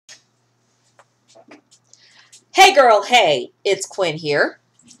Hey girl, hey, it's Quinn here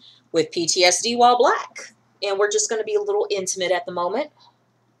with PTSD while black. And we're just going to be a little intimate at the moment,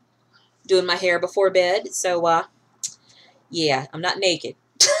 doing my hair before bed. So, yeah, I'm not naked,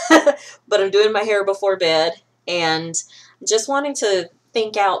 but I'm doing my hair before bed and just wanting to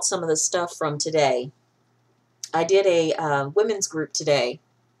think out some of the stuff from today. I did a women's group today,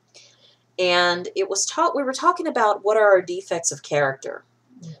 and we were talking about what are our defects of character.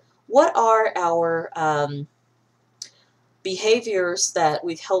 What are our behaviors that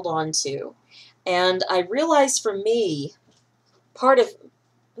we've held on to? And I realized for me, part of,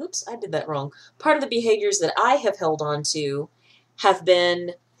 oops, I did that wrong. Part of the behaviors that I have held on to have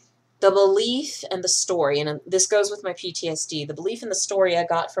been the belief and the story. And this goes with my PTSD. The belief and the story I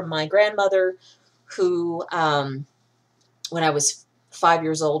got from my grandmother who, when I was 5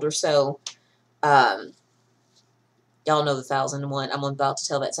 years old or so, y'all know the 1001. I'm about to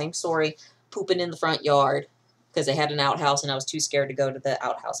tell that same story, pooping in the front yard because they had an outhouse and I was too scared to go to the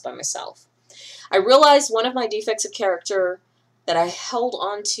outhouse by myself. I realized one of my defects of character that I held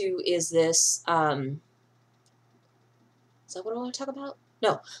on to is this, is that what I want to talk about? No,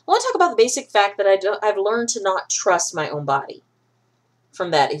 I want to talk about the basic fact that I've learned to not trust my own body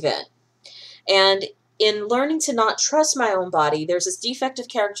from that event. And in learning to not trust my own body, there's this defect of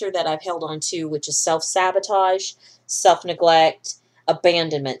character that I've held on to, which is self-sabotage, self-neglect,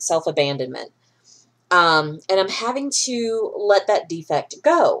 abandonment, self-abandonment. And I'm having to let that defect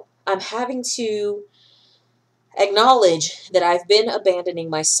go. I'm having to acknowledge that I've been abandoning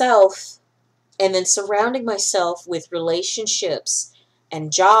myself and then surrounding myself with relationships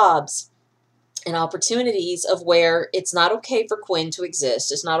and jobs and opportunities of where it's not okay for Quinn to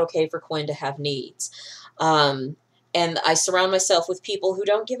exist. It's not okay for Quinn to have needs. And I surround myself with people who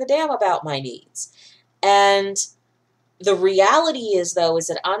don't give a damn about my needs. And the reality is, though, is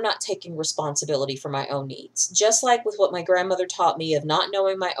that I'm not taking responsibility for my own needs. Just like with what my grandmother taught me of not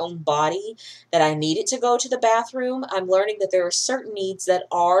knowing my own body, that I needed to go to the bathroom, I'm learning that there are certain needs that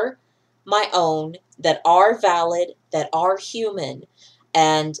are my own, that are valid, that are human,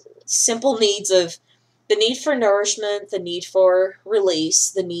 and simple needs of the need for nourishment, the need for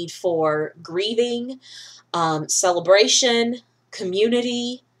release, the need for grieving, celebration,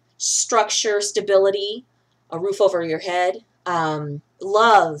 community, structure, stability, a roof over your head,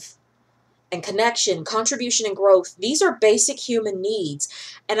 love and connection, contribution and growth. These are basic human needs.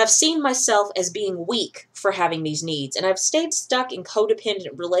 And I've seen myself as being weak for having these needs. And I've stayed stuck in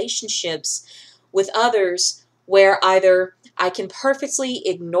codependent relationships with others where either I can purposely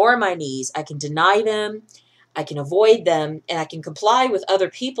ignore my needs, I can deny them, I can avoid them, and I can comply with other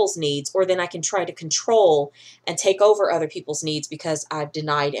people's needs, or then I can try to control and take over other people's needs because I've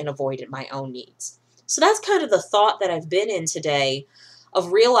denied and avoided my own needs. So that's kind of the thought that I've been in today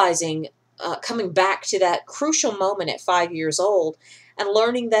of realizing, coming back to that crucial moment at 5 years old and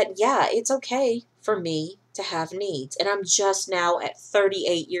learning that, yeah, it's okay for me to have needs. And I'm just now at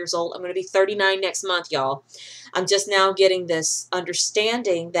 38 years old. I'm going to be 39 next month, y'all. I'm just now getting this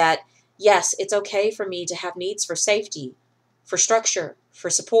understanding that, yes, it's okay for me to have needs for safety, for structure, for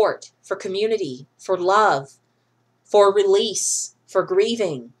support, for community, for love, for release, for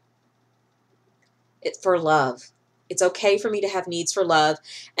grieving. For love. It's okay for me to have needs for love,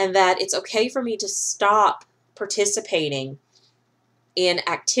 and that it's okay for me to stop participating in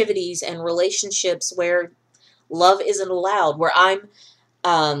activities and relationships where love isn't allowed, where I'm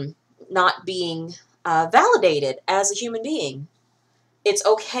not being validated as a human being. It's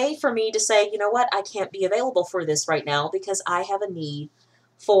okay for me to say, you know what, I can't be available for this right now because I have a need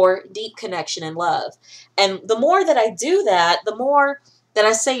for deep connection and love. And the more that I do that, the more that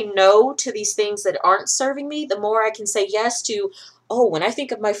I say no to these things that aren't serving me, the more I can say yes to, oh, when I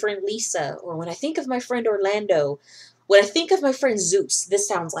think of my friend Lisa, or when I think of my friend Orlando, when I think of my friend Zeus, this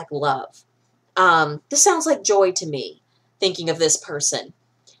sounds like love. This sounds like joy to me, thinking of this person.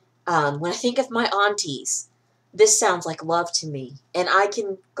 When I think of my aunties, this sounds like love to me. And I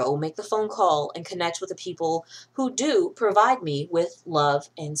can go make the phone call and connect with the people who do provide me with love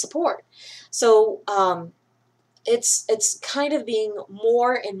and support. So, it's kind of being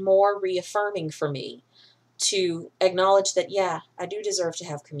more and more reaffirming for me to acknowledge that, yeah, I do deserve to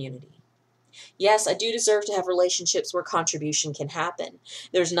have community. Yes, I do deserve to have relationships where contribution can happen.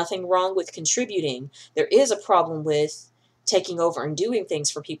 There's nothing wrong with contributing. There is a problem with taking over and doing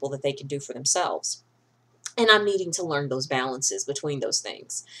things for people that they can do for themselves. And I'm needing to learn those balances between those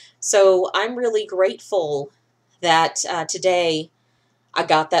things. So I'm really grateful that today I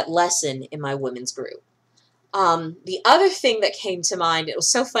got that lesson in my women's group. The other thing that came to mind, it was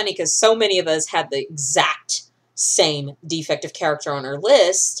so funny because so many of us had the exact same defect of character on our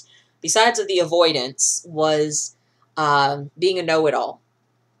list besides of the avoidance, was being a know-it-all.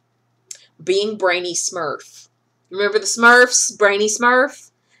 Being Brainy Smurf. Remember the Smurfs? Brainy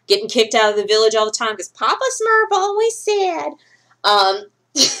Smurf? Getting kicked out of the village all the time because Papa Smurf always said.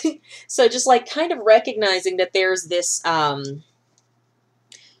 So just like kind of recognizing that there's this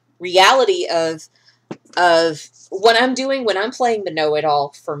reality of what I'm doing when I'm playing the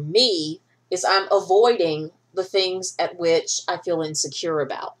know-it-all for me is I'm avoiding the things at which I feel insecure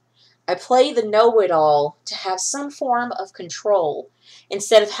about. I play the know-it-all to have some form of control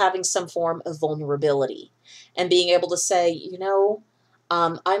instead of having some form of vulnerability and being able to say, you know,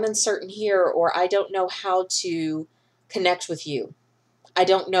 I'm uncertain here, or I don't know how to connect with you. I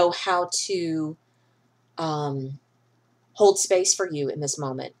don't know how to hold space for you in this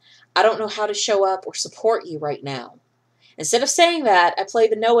moment. I don't know how to show up or support you right now. Instead of saying that, I play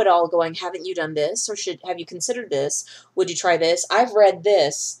the know-it-all going, haven't you done this? Or have you considered this? Would you try this? I've read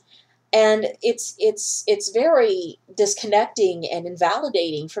this. And it's very disconnecting and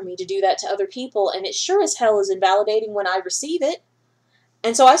invalidating for me to do that to other people. And it sure as hell is invalidating when I receive it.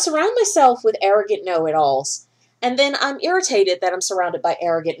 And so I surround myself with arrogant know-it-alls. And then I'm irritated that I'm surrounded by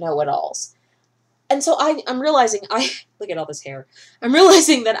arrogant know-it-alls. And so I'm realizing, look at all this hair. I'm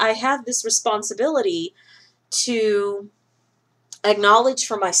realizing that I have this responsibility to acknowledge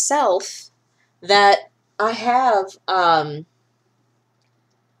for myself that I have, number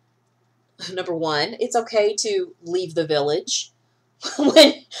one, it's okay to leave the village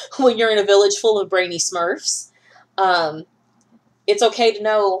when you're in a village full of brainy Smurfs. It's okay to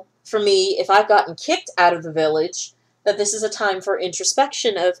know, for me, if I've gotten kicked out of the village, that this is a time for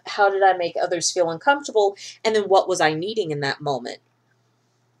introspection of how did I make others feel uncomfortable, and then what was I needing in that moment?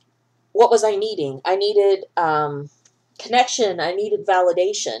 What was I needing? I needed connection. I needed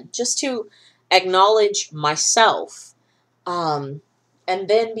validation, just to acknowledge myself, and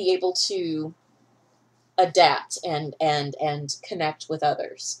then be able to adapt and connect with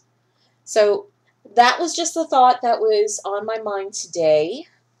others. So that was just the thought that was on my mind today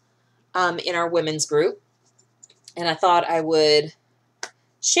in our women's group. And I thought I would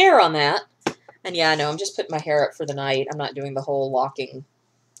share on that. And yeah, I know, I'm just putting my hair up for the night. I'm not doing the whole locking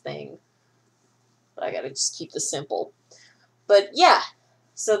thing. But I got to just keep this simple. But yeah,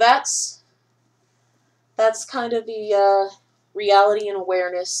 so that's kind of the reality and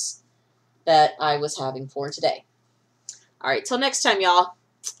awareness that I was having for today. All right, till next time, y'all.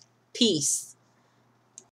 Peace.